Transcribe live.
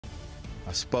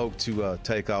I spoke to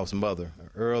TakeOff's mother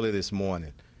early this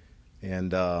morning,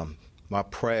 and my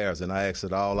prayers, and I ask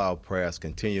that all our prayers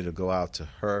continue to go out to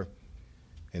her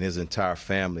and his entire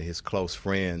family, his close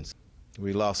friends.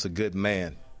 We lost a good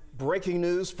man. Breaking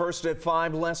news first at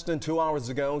 5 less than 2 hours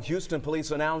ago. Houston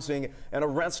police announcing an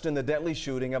arrest in the deadly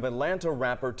shooting of Atlanta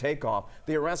rapper TakeOff.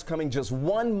 The arrest coming just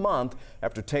 1 month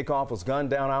after TakeOff was gunned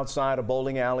down outside a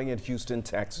bowling alley in Houston,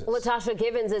 Texas. Latasha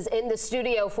Givens is in the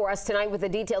studio for us tonight with the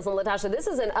details. And Latasha, this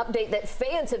is an update that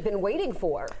fans have been waiting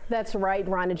for. That's right,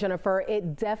 Ron and Jennifer.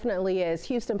 It definitely is.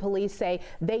 Houston police say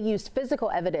they used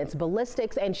physical evidence,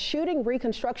 ballistics, and shooting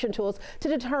reconstruction tools to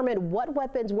determine what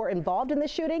weapons were involved in the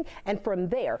shooting. And from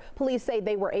there, police say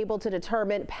they were able to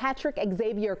determine Patrick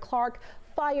Xavier Clark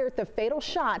fired the fatal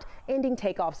shot, ending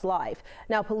TakeOff's life.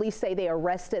 Now, police say they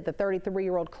arrested the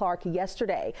 33-year-old Clark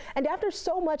yesterday. And after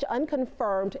so much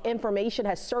unconfirmed information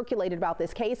has circulated about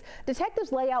this case,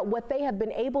 detectives lay out what they have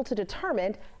been able to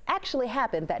determine actually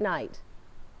happened that night.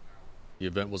 The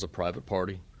event was a private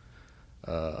party.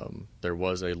 There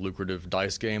was a lucrative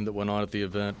dice game that went on at the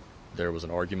event. There was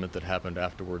an argument that happened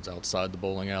afterwards outside the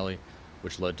bowling alley,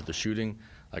 which led to the shooting.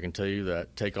 I can tell you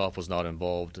that TakeOff was not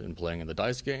involved in playing in the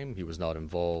dice game. He was not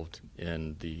involved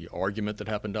in the argument that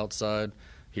happened outside.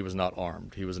 He was not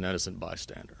armed. He was an innocent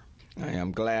bystander. I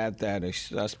am glad that a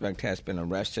suspect has been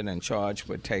arrested and charged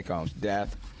with TakeOff's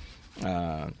death.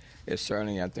 It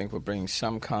certainly, I think, will bring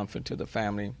some comfort to the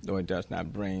family, though it does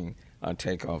not bring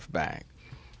TakeOff back.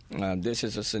 This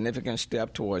is a significant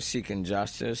step towards seeking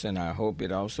justice, and I hope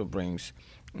it also brings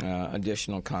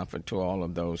additional comfort to all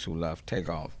of those who love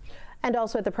TakeOff. And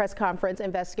also at the press conference,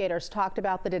 investigators talked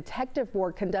about the detective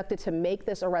work conducted to make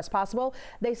this arrest possible.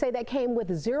 They say that came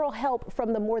with zero help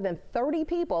from the more than 30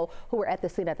 people who were at the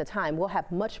scene at the time. We'll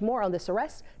have much more on this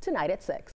arrest tonight at 6.